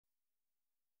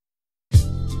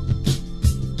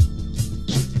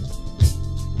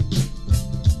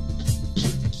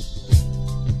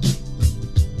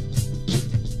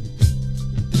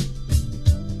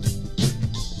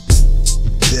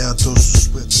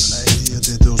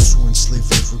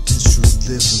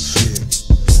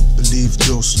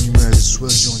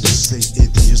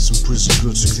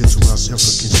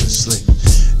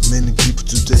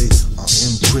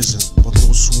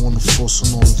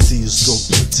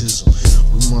despotism.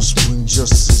 We must bring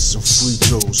justice and free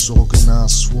those.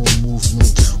 Organize war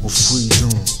movement of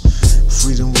freedom.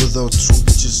 Freedom without truth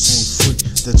just ain't free.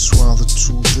 That's why the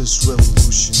truth is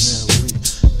revolutionary.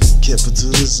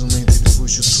 Capitalism ain't the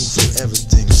crucial tool for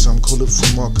everything. Some call it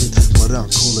free market, but I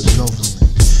call it government.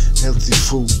 Healthy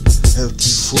food,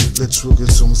 let's work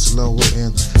it almost lower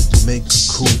and make a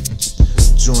coup.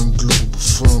 Join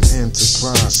Globalfirm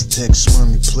enterprise, tax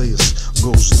money players,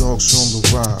 GhostDogz on the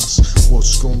rise.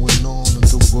 What's going on in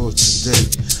the world today?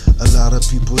 A lot of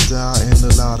people die and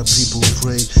a lot of people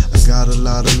pray. I got a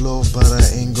lot of love, but I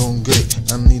ain't gon' get.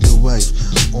 I need a wife,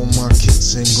 all my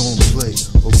kids ain't gon' play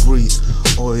or breathe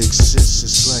or exist,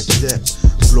 it's like that.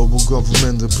 Global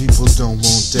government, the people don't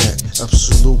want that.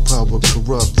 Absolute power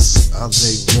corrupts how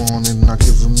they want it, not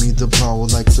giving me the power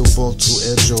like the ball to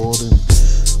Air Jordan.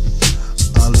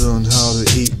 I learned how to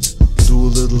eat, do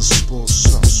a little sports,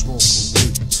 stop smoking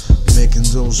weed. Making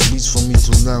those beats for me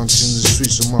to lounge in the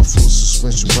streets on my full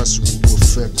suspension bicycle with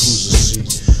fat cruiser seat.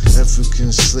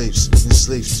 African slaves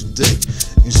enslaved today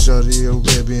in Saudi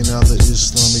Arabia and other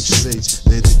Islamic states.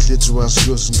 They declared to us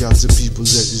girls and got the people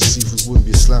that deceive it wouldn't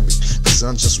be Islamic. Cause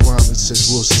I'm just wild and said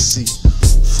what's to see.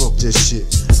 Fuck that shit,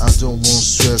 I don't want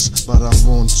stress, but I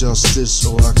want justice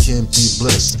or I can't be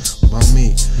blessed. By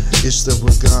me, it's that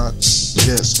with God,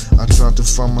 yes. I try to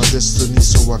find my destiny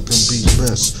so I can be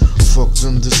best. Fuck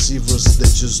them deceivers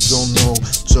that just don't know.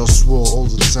 Just war all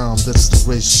the time, that's the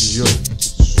ratio.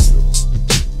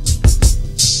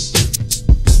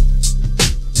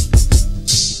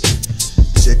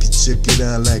 Check it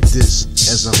out like this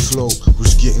as I flow.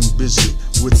 Was getting busy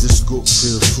with this good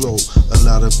feel flow. A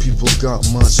lot of people got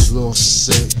much love to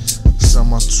say. Some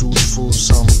are truthful,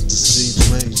 some deceive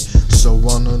me. So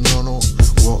I don't know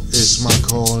what is my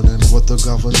calling, what the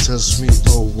government tells me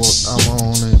or what I'm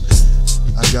on it.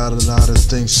 I got a lot of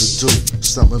things to do.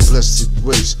 Stopping plastic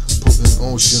waste, putting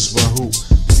oceans by who?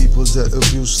 People that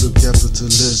abuse the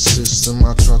capitalist system.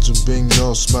 I try to bring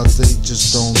laws, but they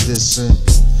just don't listen.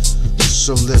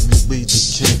 So let me be the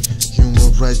king. Human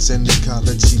rights and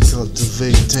ecology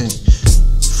cultivating.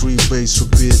 Free base for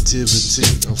creativity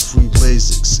and free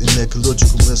basics in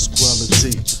ecological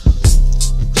equality.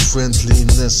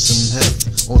 Friendliness and health,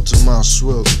 optimized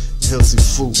world, healthy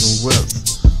food and wealth.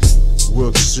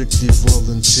 Work strictly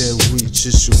volunteer, reach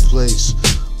is your place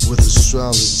with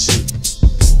astrology.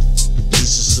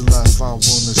 This is the life I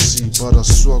wanna see, but I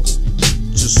struggle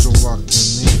just so I can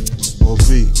eat or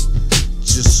be.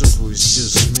 Just so it's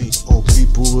just me, or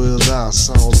people realize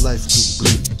how life could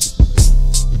be.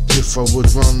 If I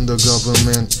would run the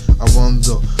government, I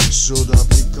wonder, should I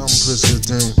become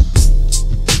president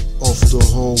of the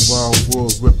whole wide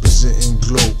world, representing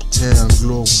Globetown,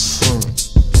 Globalfirm,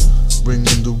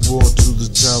 bringing the war to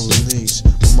the Taiwanese.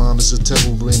 My mind is a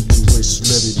terrible brain to waste,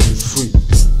 let it be free.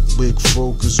 Big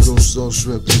focus,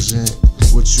 GhostDogz represent.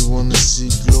 What you wanna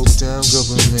see, Globetown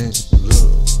government.